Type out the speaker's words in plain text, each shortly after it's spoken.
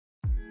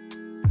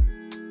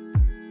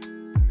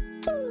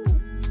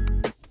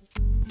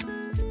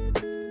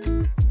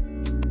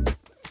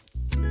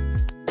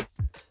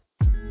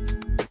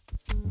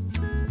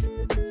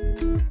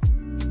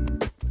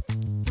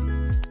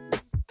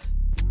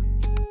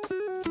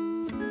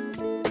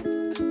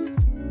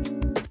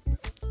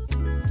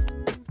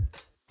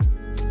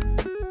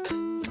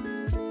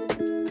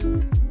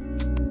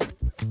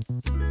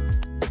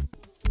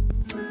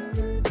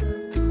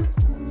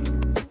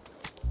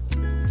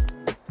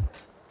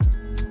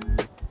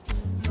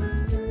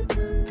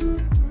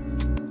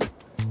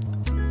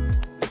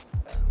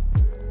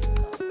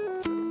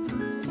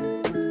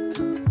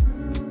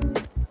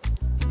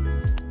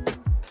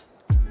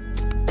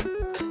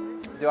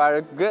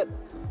are good.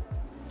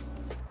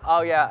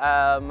 Oh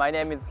yeah, my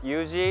name is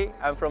Yuji.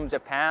 I'm from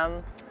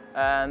Japan,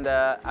 and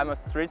I'm a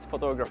street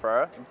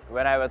photographer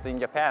when I was in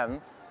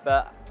Japan.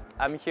 But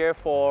I'm here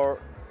for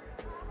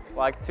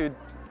to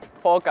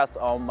focus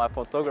on my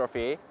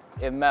photography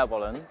in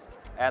Melbourne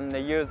and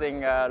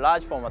using a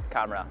large format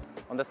camera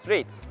on the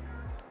streets.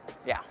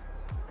 Yeah.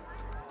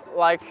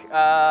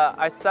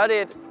 I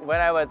studied when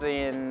I was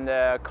in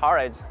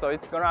college, so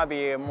it's gonna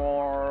be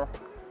more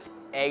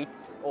 8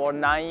 or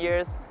 9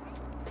 years.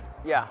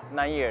 Yeah,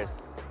 9 years.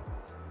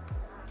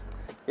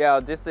 Yeah,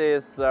 this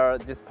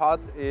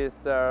part is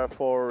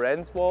for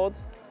lens board,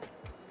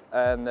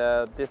 and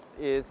this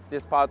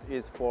part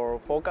is for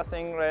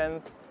focusing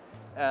lens,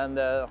 and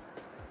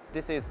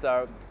this is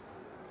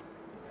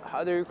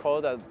how do you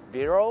call that,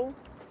 B-roll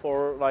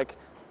for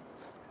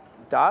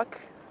dark.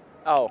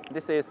 Oh,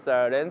 this is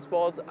lens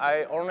board.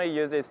 I only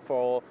use it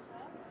for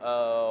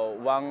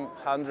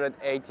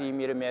 180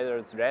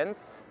 millimeters lens,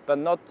 but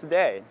not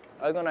today.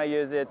 I'm gonna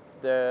use it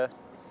the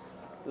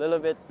little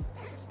bit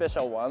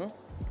special one.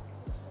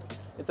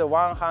 It's a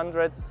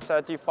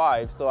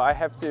 135, so I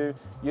have to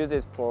use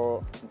it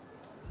for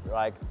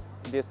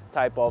this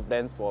type of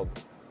lens board.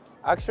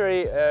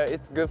 Actually,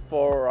 it's good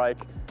for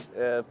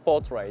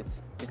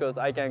portraits because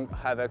I can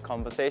have a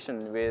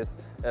conversation with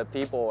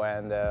people,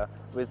 and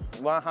with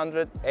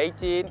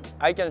 180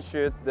 I can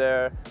shoot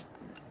the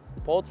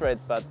portrait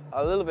but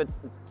a little bit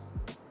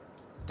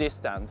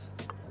distance.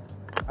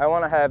 I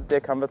want to have the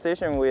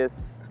conversation with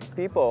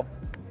people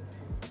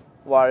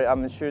while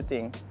I'm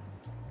shooting.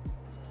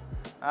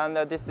 And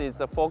this is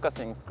the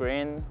focusing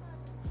screen,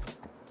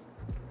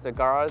 the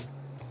glass.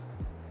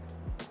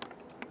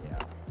 Yeah,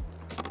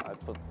 I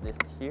put this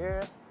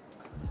here.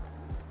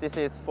 This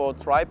is for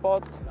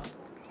tripod.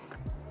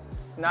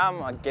 Now I'm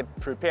gonna get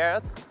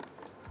prepared.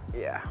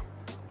 Yeah.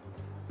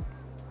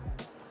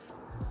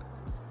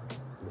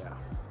 Yeah.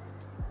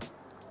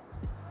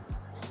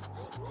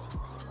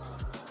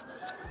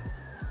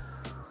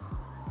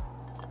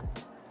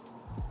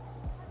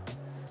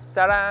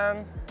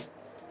 Ta-da!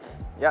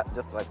 Yeah,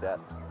 just like that.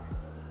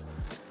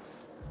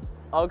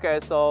 Okay,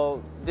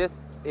 so this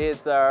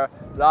is a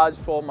large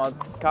format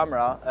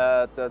camera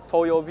at the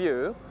Toyo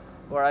View,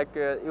 where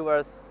it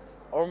was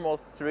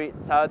almost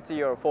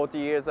 30 or 40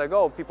 years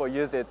ago. People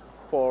use it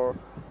for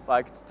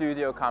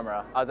studio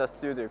camera, as a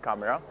studio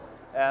camera,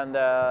 and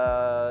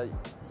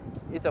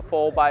it's a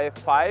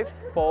 4x5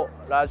 for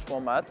large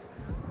format,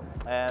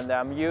 and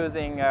I'm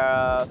using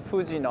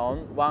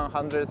Fujinon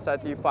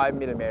 135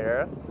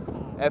 millimeter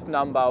f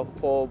number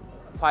for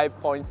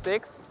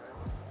 5.6.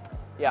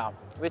 Yeah,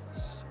 which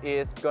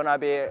is gonna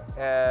be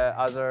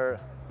other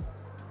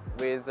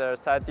with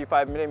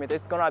 35 millimeter.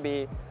 It's gonna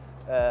be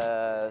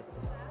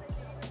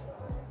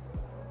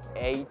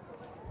 80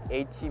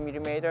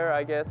 millimeter,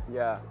 I guess.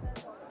 Yeah.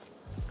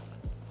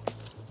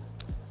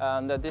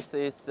 And this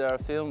is the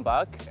film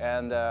back,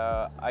 and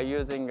I'm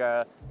using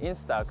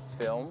Instax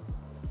film,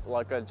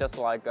 just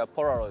like a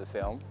Polaroid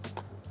film.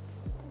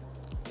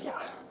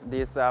 Yeah.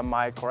 These are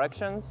my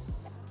corrections.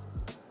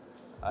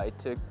 I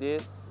took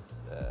this.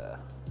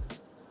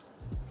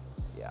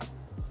 Yeah,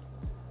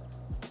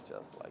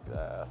 just like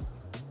that.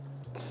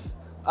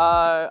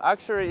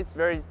 Actually, it's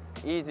very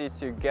easy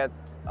to get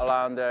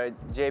around the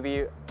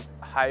JB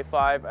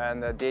Hi-Fi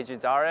and the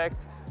DigiDirect.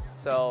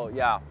 So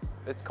yeah,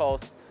 it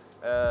costs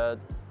 $40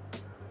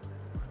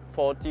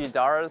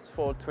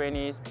 for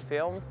 20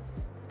 films.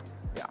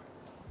 Yeah,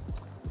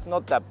 it's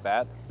not that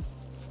bad.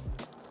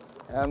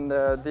 And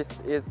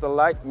this is the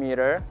light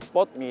meter,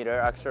 spot meter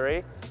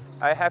actually.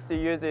 I have to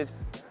use it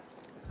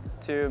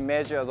to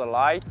measure the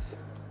light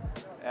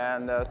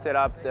and set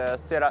up the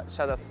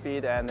shutter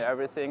speed and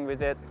everything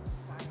with it.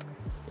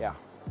 Yeah.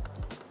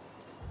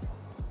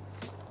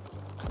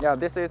 Yeah,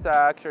 this is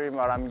actually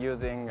what I'm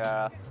using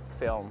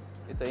film.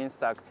 It's an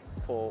Instax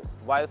for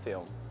wide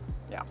film.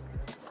 Yeah.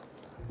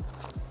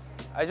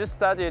 I just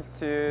started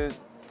to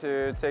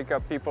take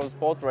up people's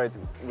portraits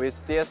with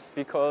this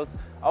because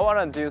I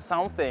want to do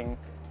something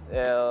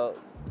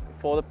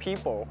for the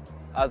people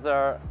as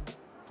a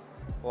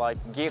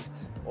gift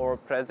or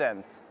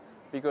present,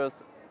 because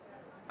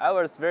I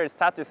was very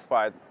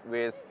satisfied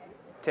with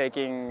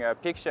taking a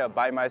picture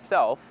by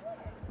myself,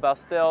 but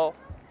still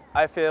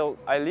I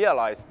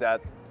realized that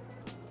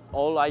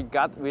all I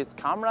got with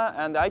camera,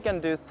 and I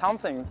can do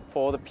something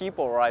for the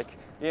people, I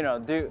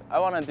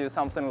want to do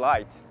something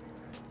light.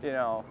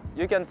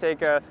 You can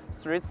take a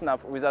street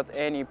snap without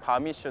any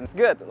permission. It's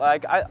good.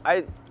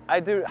 I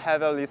do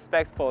have a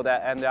respect for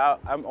that, and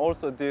I'm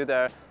also do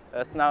the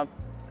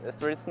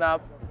street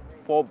snap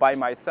by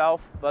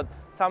myself. But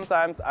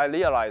sometimes I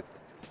realized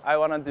I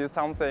want to do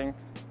something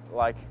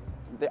like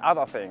the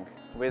other thing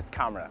with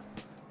camera.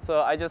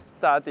 So I just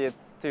started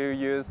to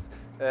use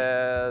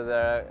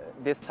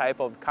this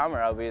type of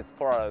camera with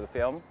Polaroid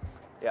film.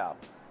 Yeah.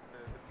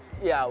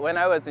 Yeah, when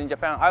I was in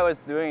Japan, I was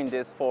doing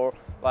this for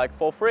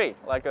free,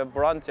 a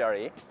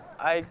voluntary.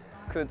 I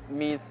could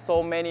meet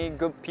so many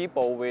good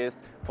people with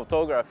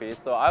photography,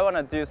 so I want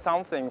to do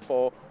something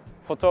for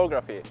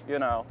photography,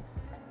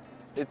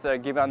 it's a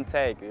give and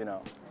take, you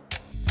know.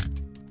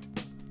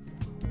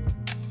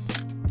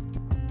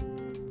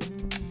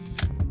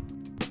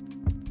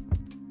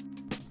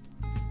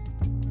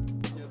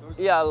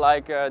 Yeah,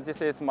 like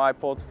this is my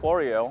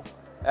portfolio,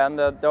 and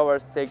that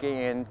was taken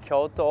in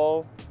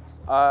Kyoto.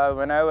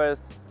 When I was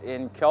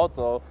in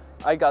Kyoto,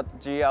 I got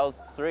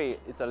GL3.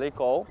 It's a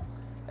Ricoh,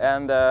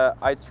 and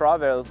I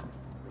traveled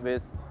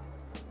with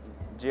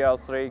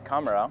GL3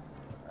 camera,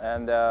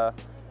 and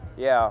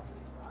yeah,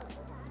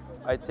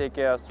 I take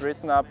a street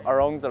snap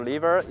along the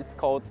river. It's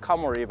called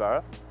Kamo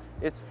River.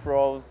 It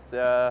flows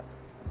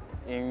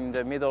in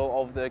the middle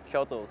of the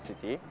Kyoto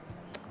city,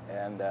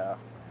 and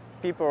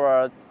people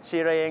are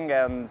chilling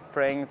and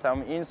playing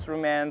some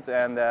instruments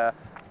and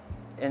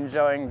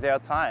enjoying their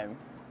time.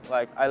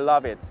 Like, I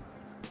love it.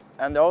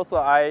 And also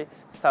I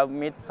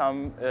submit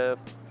some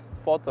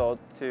photo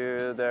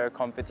to the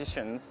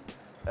competitions.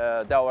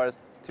 That was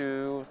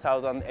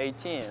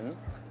 2018.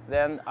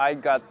 Then I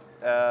got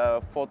a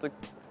photo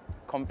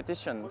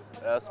competition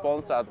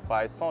sponsored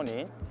by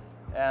Sony.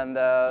 And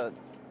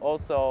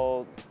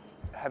also,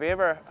 have you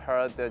ever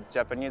heard the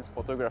Japanese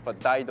photographer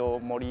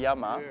Daido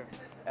Moriyama? Yeah.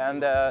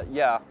 And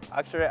yeah,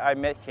 actually I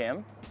met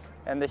him,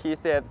 and he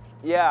said,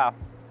 yeah,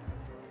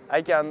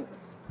 I can,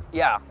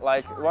 yeah,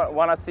 like,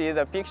 wanna see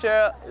the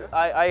picture?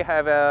 I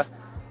have a,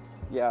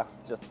 yeah,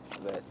 just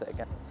wait a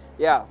second.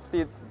 Yeah,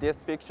 see this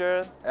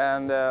picture,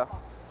 and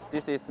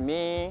this is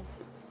me.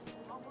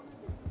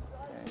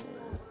 Can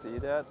you see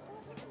that?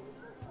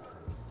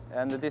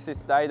 And this is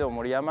Daido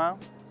Moriyama.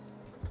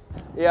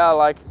 Yeah,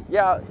 like,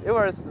 yeah, it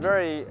was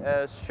very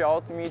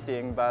short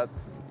meeting, but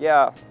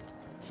yeah,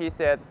 he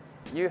said,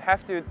 you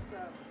have to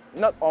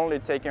not only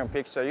take a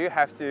picture, you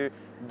have to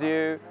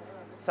do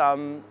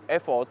some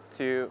effort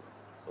to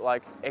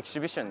like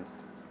exhibitions.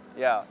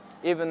 Yeah,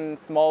 even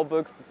small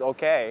books is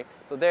okay.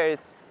 So I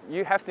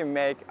have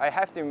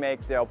to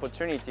make the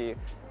opportunity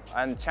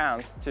and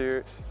chance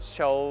to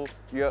show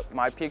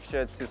my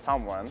picture to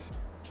someone.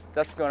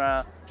 That's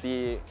gonna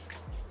be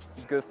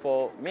good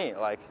for me.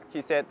 Like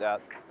he said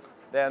that.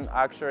 Then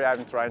actually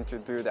I'm trying to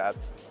do that.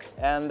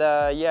 And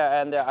yeah,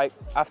 and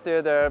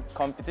after the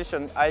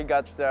competition, I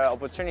got the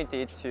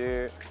opportunity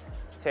to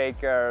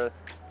take a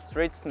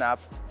street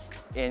snap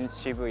in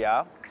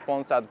Shibuya,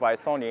 sponsored by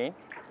Sony.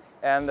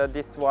 And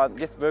this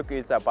book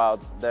is about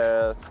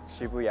the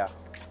Shibuya.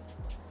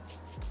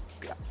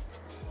 Yeah.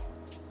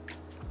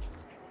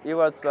 It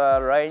was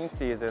rain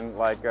season,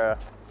 like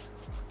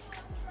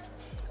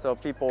so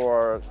people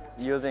were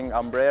using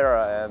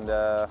umbrella and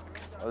a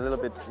little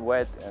bit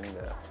wet and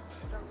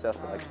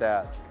just like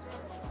that.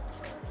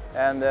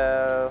 And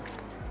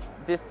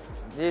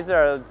these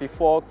are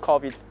before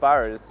COVID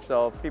virus,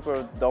 so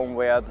people don't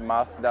wear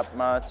mask that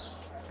much.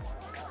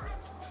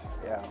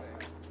 Yeah,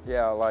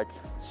 yeah. Like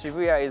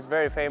Shibuya is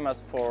very famous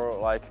for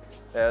like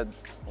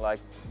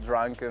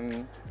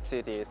drunken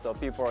city, so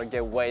people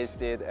get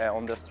wasted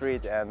on the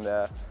street, and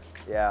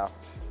yeah.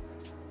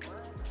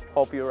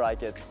 Hope you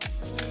like it.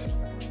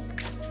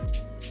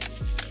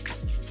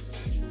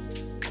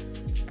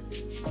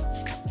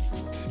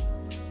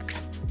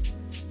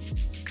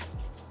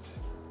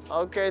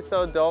 Okay,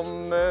 so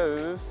don't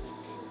move.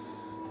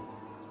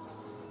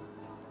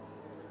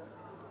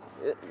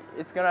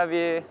 It's gonna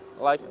be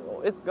like,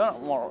 it's gonna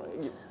more,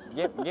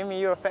 give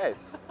me your face.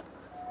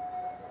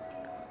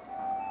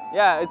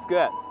 Yeah, it's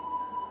good.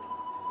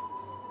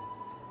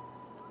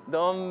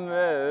 Don't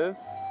move.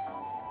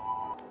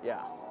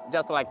 Yeah,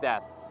 just like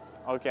that.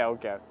 Okay,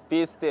 okay.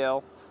 Be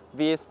still,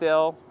 be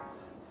still,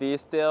 be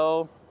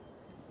still.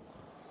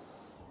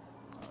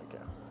 Okay.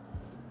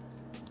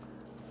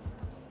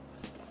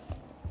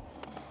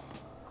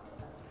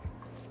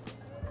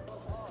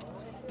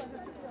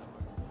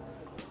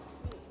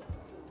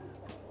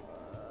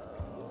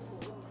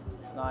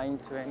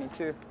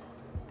 $9.22.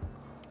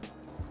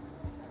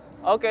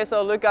 Okay,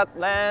 so look at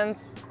lens.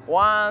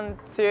 1,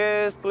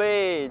 2,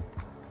 3.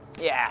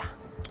 Yeah.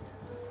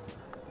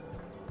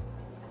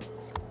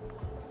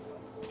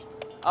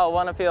 I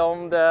wanna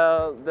film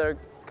the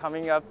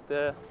coming up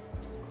the,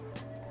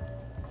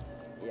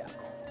 yeah.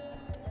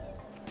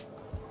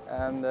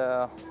 And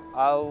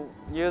I'll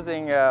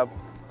using a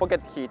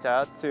pocket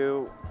heater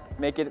to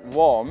make it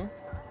warm,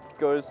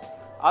 because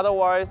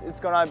otherwise it's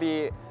gonna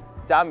be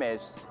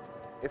damaged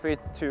if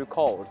it's too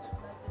cold.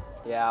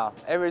 Yeah,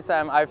 every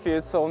time I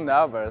feel so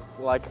nervous,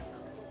 like,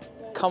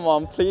 come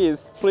on,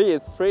 please,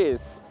 please,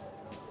 please.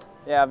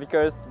 Yeah,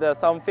 because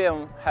some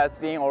film has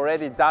been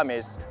already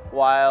damaged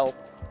while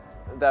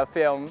the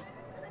film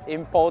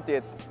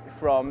imported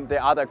from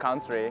the other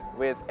country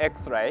with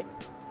X-ray.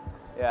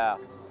 Yeah.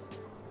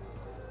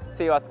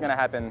 See what's gonna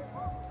happen.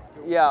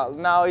 Yeah,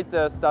 now it's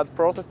start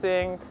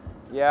processing.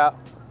 Yeah.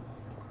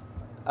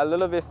 A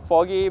little bit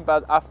foggy,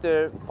 but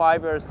after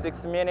 5 or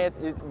 6 minutes,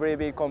 it will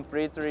be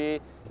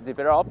completely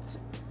developed,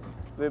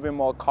 will be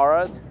more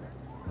colored.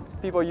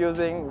 People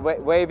using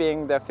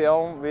waving the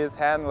film with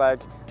hand,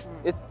 like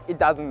it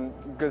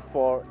doesn't good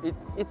for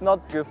it's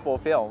not good for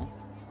film.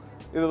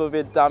 It will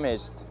be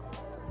damaged.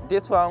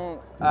 This one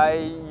I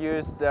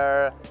used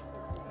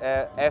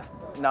f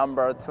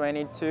number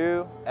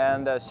 22,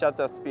 and the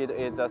shutter speed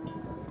is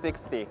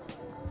 60.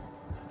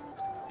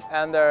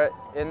 And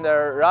in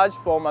the large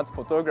format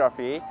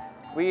photography,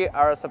 we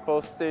are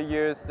supposed to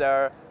use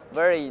the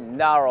very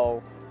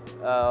narrow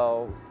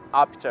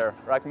aperture,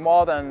 like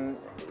more than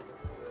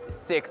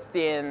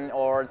 16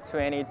 or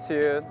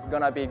 22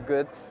 gonna be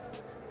good.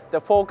 The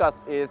focus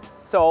is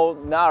so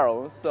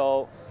narrow,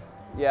 so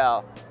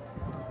yeah,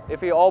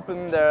 if you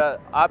open the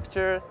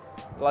aperture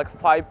like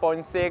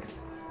 5.6,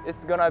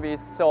 it's gonna be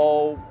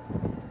so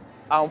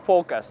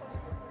unfocused.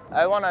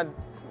 I wanna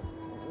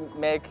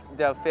make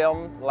the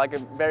film like a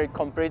very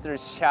completely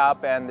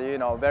sharp and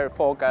very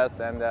focused,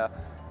 and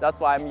that's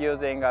why I'm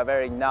using a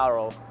very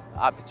narrow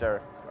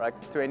aperture, like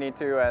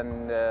 22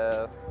 and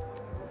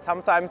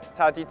sometimes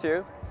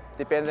 32,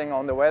 depending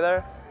on the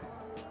weather.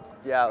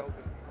 Yes,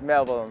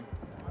 Melbourne.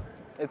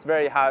 It's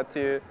very hard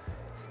to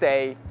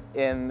stay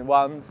in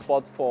one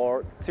spot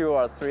for 2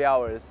 or 3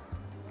 hours.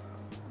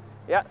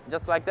 Yeah,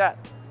 just like that.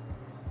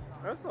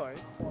 That's nice.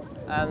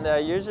 And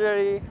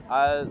usually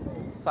I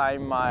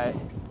sign my,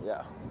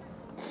 yeah,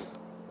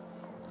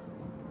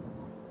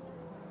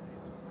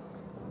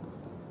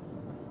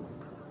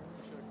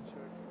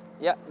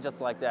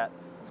 just like that.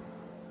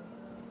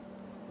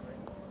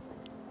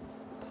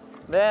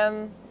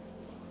 Then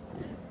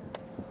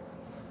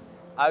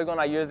I'm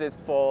gonna use it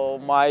for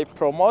my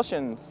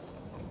promotions.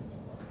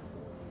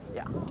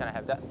 Yeah, can I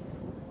have that?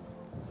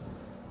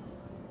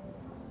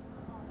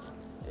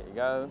 There you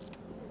go.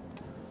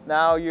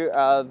 Now you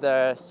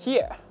are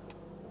here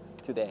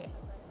today.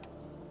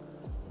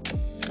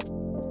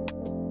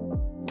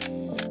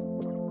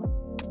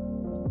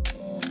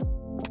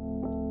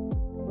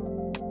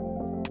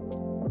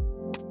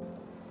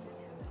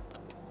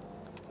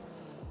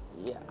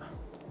 Yeah.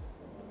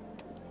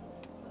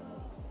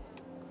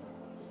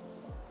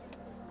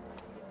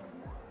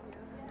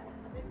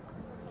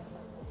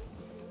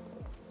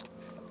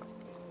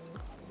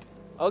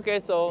 Okay,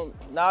 so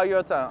now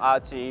your turn,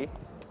 Archie.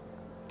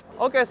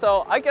 Okay,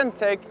 so I can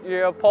take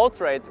your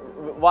portrait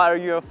while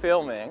you're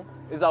filming.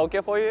 Is that okay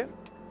for you?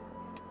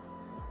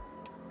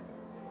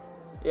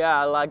 Yeah,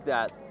 I like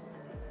that.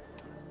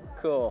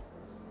 Cool.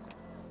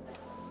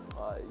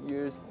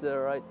 Use the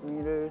right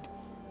meter.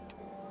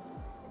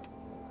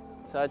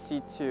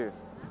 32.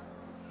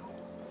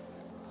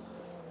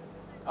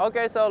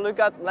 Okay, so look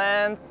at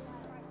lens.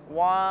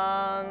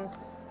 1,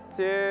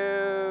 2,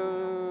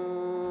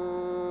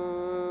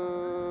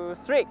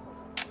 3.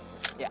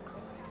 Yeah.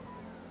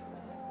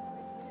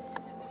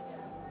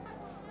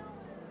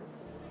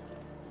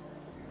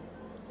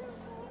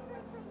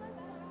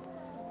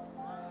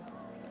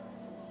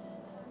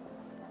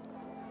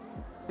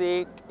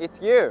 See,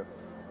 it's you.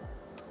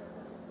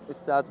 It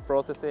starts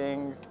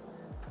processing.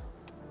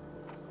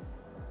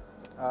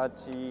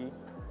 Archie.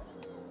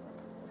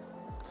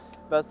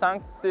 But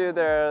thanks to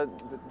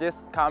this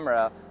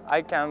camera,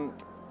 I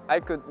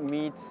could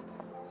meet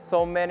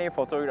so many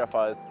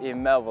photographers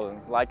in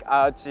Melbourne, like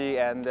Archie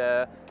and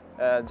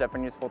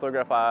Japanese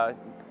photographer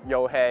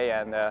Yohei,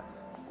 and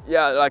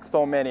yeah, like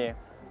so many.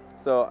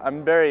 So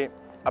I'm very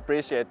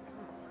appreciative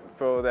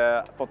for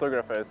the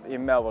photographers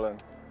in Melbourne.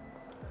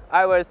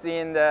 I was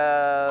in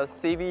the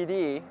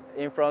CBD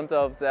in front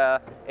of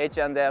the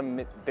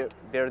H&M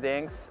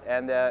buildings,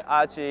 and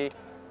Archie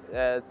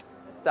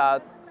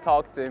started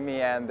talk to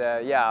me, and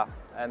yeah,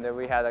 and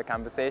we had a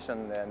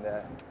conversation, and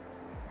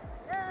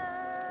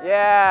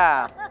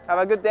yeah, have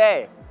a good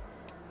day.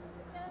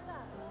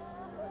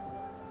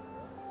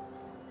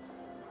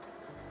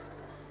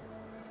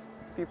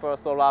 People are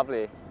so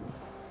lovely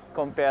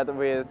compared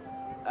with,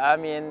 I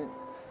mean,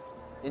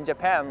 in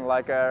Japan,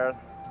 like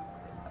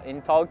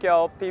in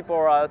Tokyo, people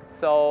are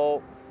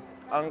so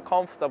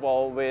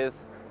uncomfortable with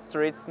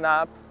street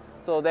snap,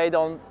 so they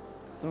don't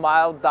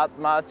smile that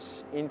much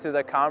into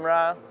the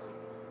camera.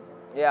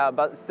 Yeah,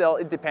 but still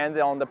it depends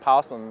on the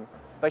person.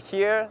 But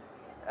here,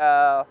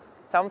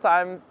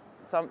 sometimes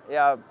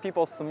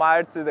people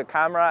smile to the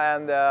camera,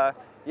 and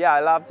yeah, I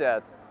love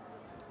that.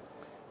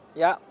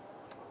 Yeah,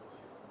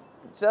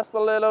 just a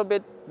little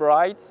bit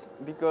bright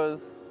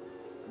because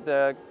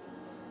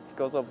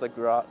of the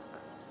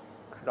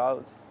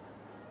clouds,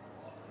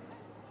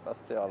 but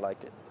still I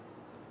like it.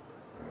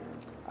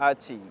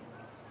 Archie.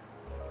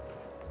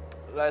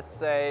 Let's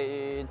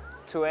say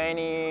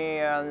 20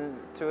 and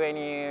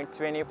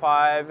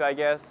 25, I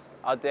guess,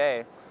 a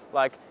day.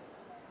 Like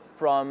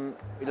from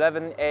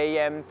 11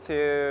 a.m.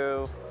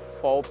 to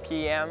 4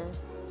 p.m.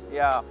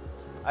 Yeah,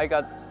 I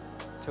got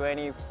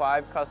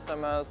 25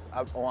 customers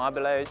on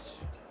average.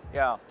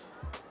 Yeah,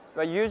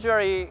 but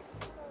usually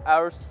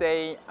I'm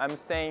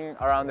staying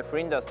around the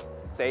Flinders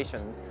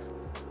stations.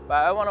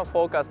 But I want to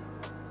focus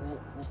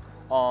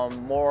on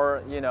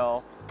more,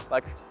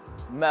 like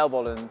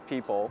Melbourne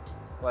people.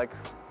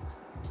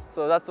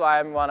 So that's why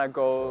I want to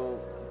go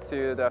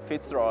to the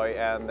Fitzroy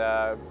and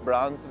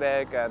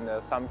Brunswick and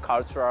some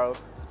cultural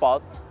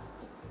spots.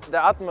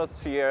 The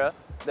atmosphere,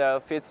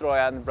 the Fitzroy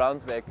and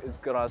Brunswick is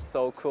gonna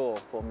so cool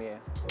for me.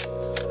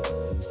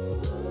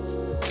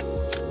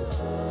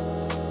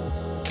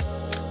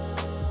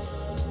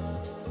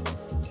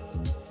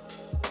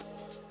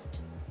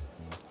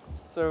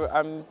 So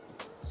I'm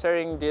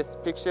sharing this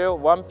picture,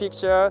 one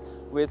picture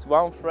with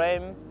one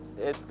frame.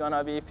 It's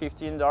gonna be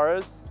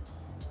 $15.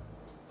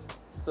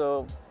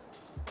 So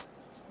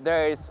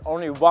there is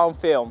only one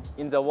film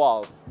in the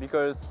world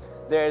because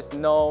there is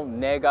no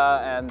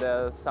nega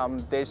and some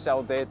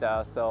digital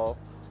data. So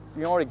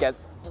you only get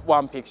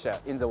one picture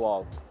in the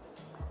world.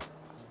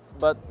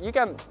 But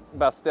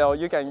still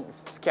you can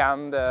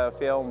scan the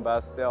film,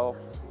 but still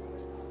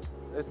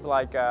it's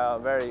like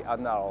very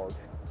analog.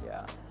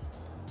 Yeah,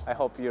 I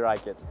hope you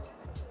like it.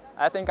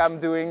 I think I'm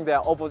doing the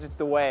opposite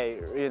way,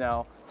 you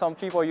know. Some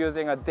people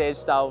using a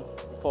digital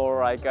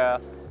for like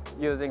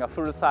using a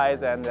full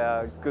size and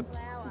good,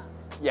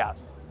 yeah.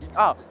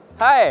 Oh,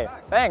 hi,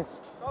 thanks.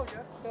 Oh,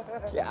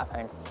 yeah. Yeah,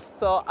 thanks.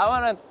 So I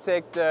want to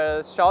take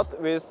the shot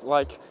with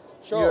like,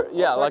 Sure.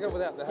 yeah, I'll like, take it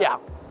without the hat. yeah.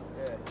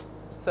 Yeah.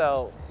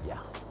 So yeah,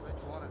 Where do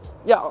you want it?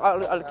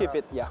 yeah, I'll keep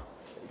it, yeah.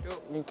 Sure.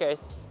 In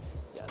case,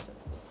 yeah, just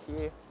put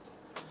here.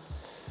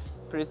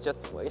 Please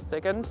just wait a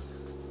second.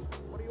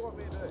 What do you want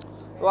me to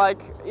do?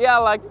 Like, yeah,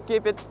 like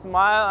keep it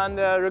smile and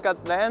look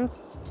at lens.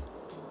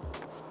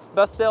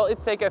 But still,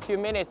 it takes a few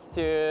minutes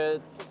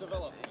to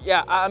develop.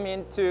 yeah, I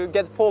mean to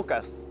get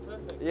focused.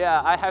 Perfect.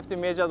 Yeah, I have to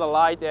measure the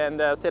light and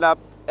set up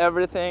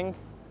everything. You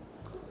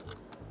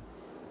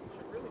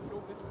should really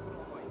film this and put it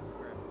on my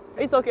Instagram.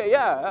 It's okay,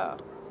 yeah.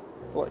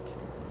 Look.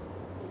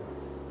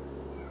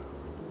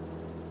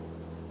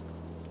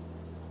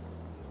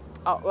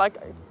 Oh, like,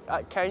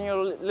 can you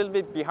a little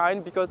bit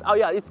behind because, oh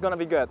yeah, it's gonna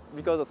be good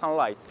because of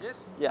sunlight.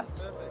 Yes? Yes.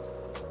 Perfect.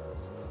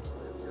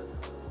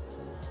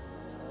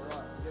 Alright,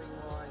 I'm getting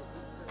my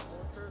instant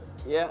portrait.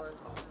 Yeah. So, just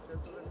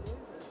pencil it in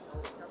and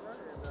hold the camera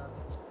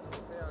and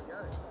see how it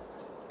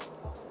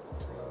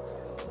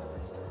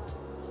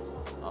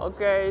goes.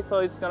 Okay, so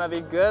it's gonna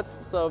be good.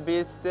 So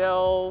be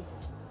still.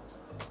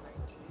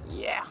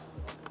 Yeah.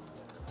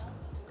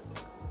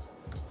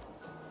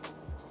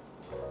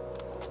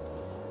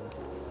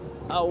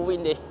 Oh,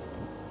 windy.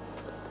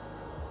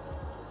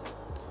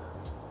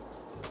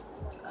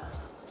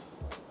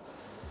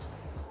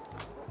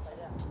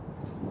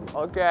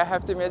 Okay, I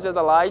have to measure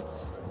the light.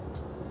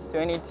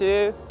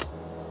 22.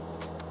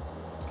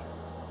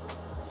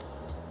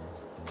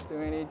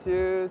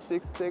 22,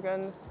 6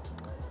 seconds.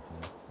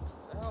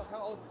 So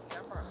how old is this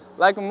camera?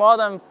 Like more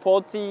than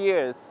 40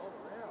 years. Oh,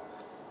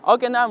 wow.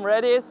 Okay, now I'm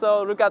ready.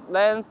 So look at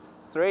lens.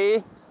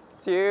 3,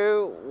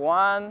 2,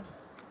 1.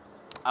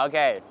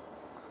 Okay.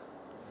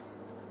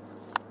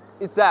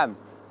 It's done.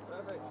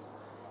 Perfect.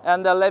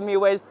 And let me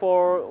wait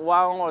for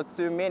 1 or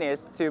 2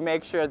 minutes to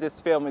make sure this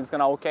film is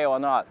gonna okay or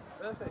not.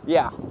 Perfect.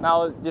 Yeah.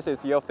 Now this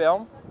is your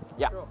film.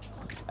 Yeah. Sure.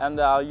 And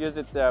I'll use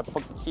it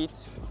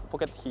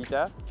pocket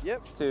heater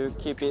Yep. to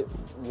keep it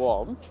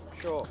warm.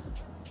 Sure.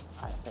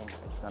 I think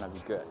it's gonna be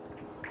good.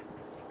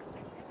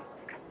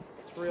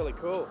 It's really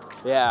cool.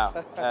 Yeah.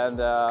 And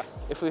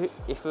if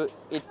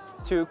it's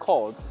too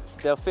cold,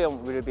 the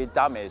film will be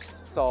damaged.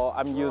 So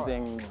I'm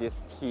using this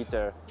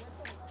heater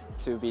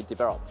to be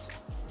developed.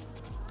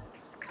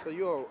 So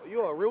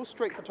you're a real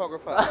street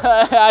photographer.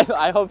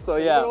 I hope so. So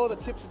you Yeah. got all the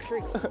tips and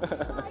tricks.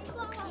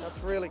 That's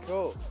really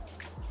cool.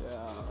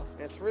 Yeah.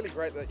 It's really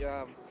great that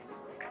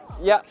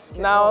Yeah.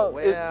 Now wow.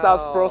 it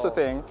starts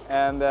processing,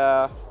 and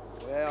wow,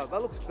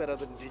 that looks better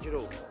than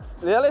digital.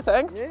 really,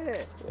 thanks.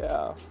 Yeah.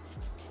 Yeah.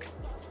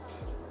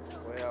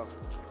 Wow.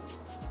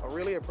 I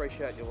really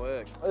appreciate your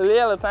work.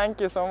 Really, thank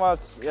you so much.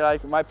 You're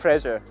like my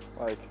pleasure.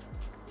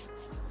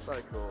 So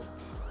cool.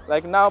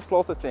 Like now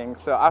processing.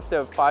 So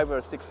after 5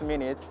 or 6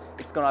 minutes,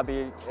 it's gonna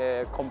be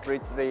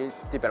completely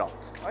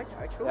developed.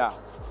 Okay, cool. Yeah.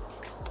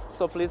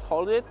 So please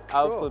hold it.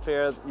 I'll Sure.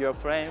 prepare your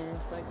frame.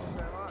 Thank you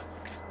so much.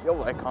 You're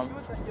welcome.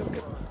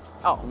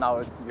 Oh, now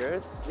it's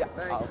yours. Yeah.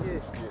 Thank I'll you.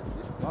 use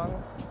this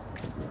one.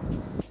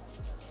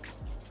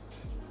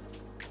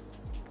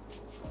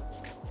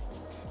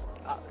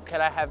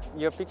 Can I have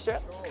your picture?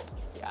 Sure.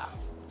 Yeah.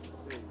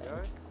 There you go.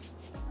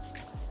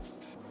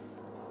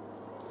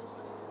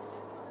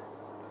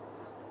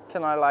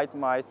 Can I write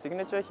my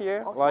signature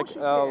here? Of course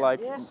you can. Like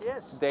Yes,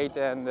 yes. date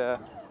and.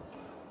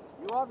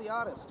 You are the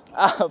artist.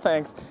 Oh,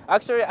 thanks.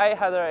 Actually, I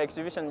had an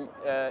exhibition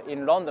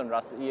in London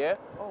last year.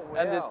 Oh, wow.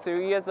 And 2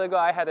 years ago,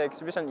 I had an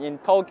exhibition in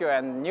Tokyo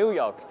and New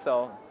York.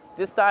 So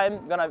this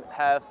time, gonna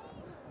have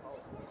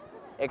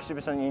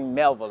exhibition in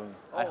Melbourne.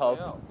 I Oh, hope.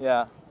 wow.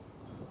 Yeah.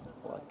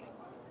 Look.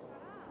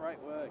 Great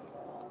work.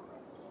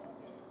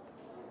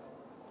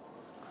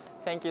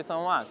 Thank you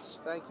so much.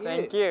 Thank you.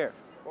 Thank you.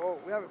 Well,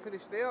 we haven't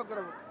finished there. I've got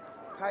to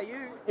pay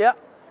you. Yeah.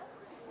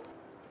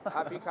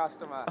 Happy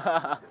customer.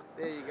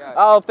 There you go.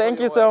 Oh, All thank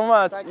your you so work.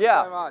 much. Thank Yeah.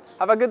 you so much.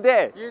 Have a good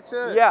day. You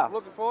too. Yeah.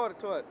 Looking forward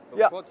to it. Looking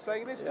Yeah. forward to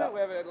seeing this Yeah. too,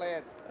 wherever it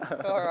lands.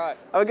 All right.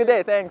 Have a good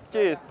day. Thanks.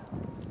 Cheers.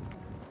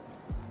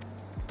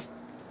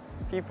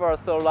 People are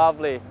so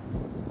lovely.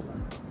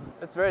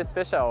 It's very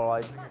special.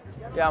 Like,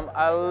 yeah,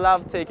 I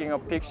love taking a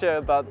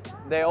picture, but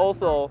they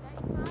also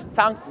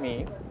thank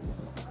me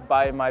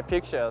by my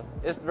picture.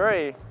 It's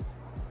very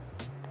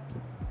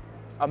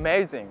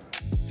amazing.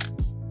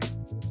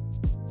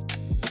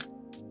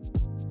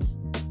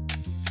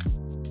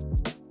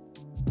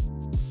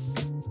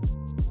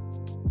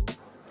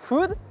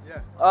 food?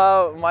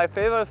 Yeah. My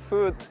favorite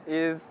food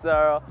is,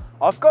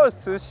 of course,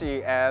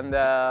 sushi, and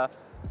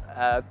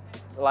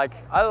like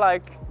I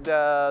like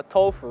the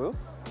tofu.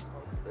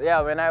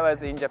 Yeah, when I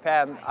was in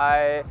Japan,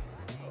 I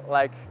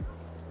like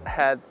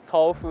had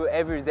tofu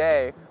every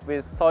day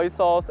with soy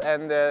sauce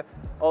and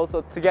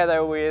also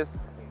together with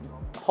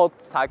hot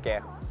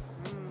sake.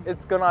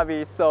 It's gonna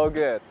be so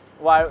good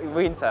while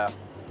winter.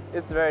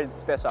 It's very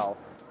special.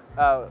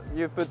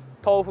 You put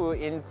tofu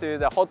into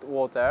the hot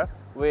water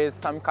with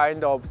some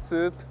kind of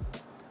soup,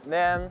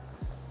 then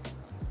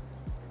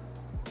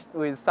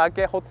with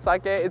sake, hot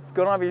sake, it's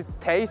gonna be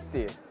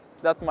tasty.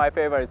 That's my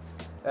favorite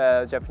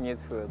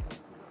Japanese food.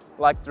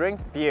 Like drink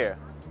beer.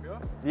 Beer?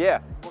 Yeah,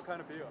 What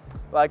kind of beer?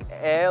 like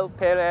ale,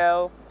 pale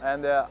ale,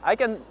 and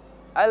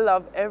I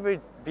love every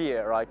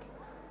beer. Like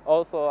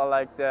also I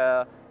like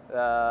the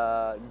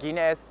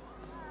Guinness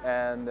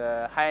and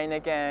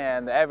Heineken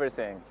and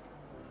everything.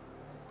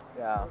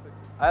 Yeah,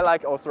 I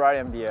like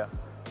Australian beer.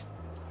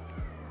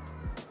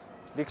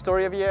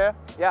 Victoria beer,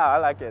 yeah, I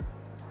like it.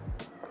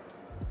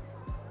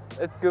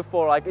 It's good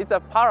for like, it's a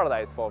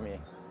paradise for me.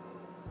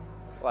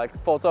 Like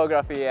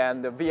photography,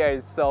 and the beer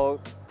is so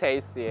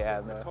tasty,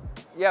 and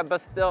yeah,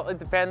 but still it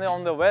depends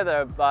on the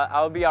weather, but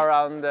I'll be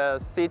around the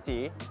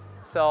city.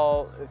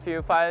 So if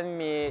you find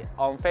me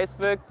on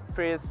Facebook,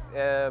 please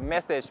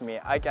message me.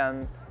 I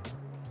can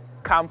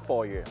come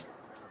for you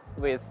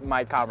with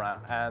my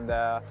camera. And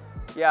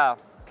yeah,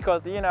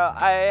 because you know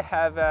I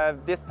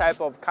have this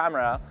type of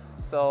camera,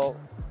 so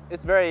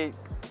it's very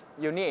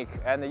unique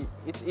and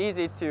it's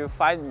easy to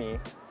find me.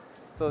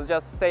 So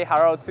just say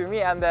hello to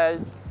me, and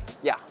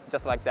yeah,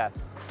 just like that.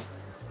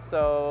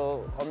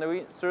 So on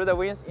through the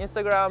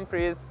Instagram,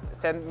 please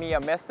send me a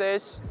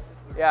message.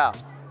 Yeah,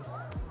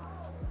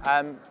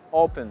 I'm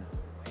open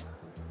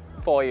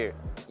for you.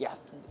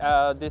 Yes,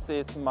 this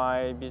is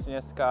my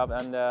business card,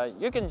 and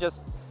you can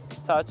just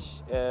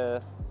search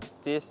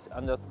this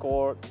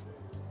underscore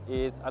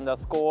is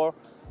underscore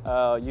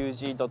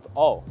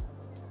Yuji.O.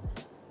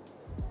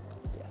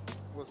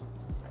 Yes. Awesome.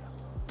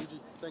 Yuji,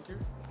 thank you.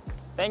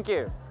 Thank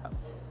you.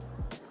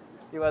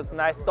 It was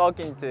nice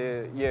talking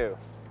to you.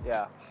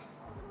 Yeah.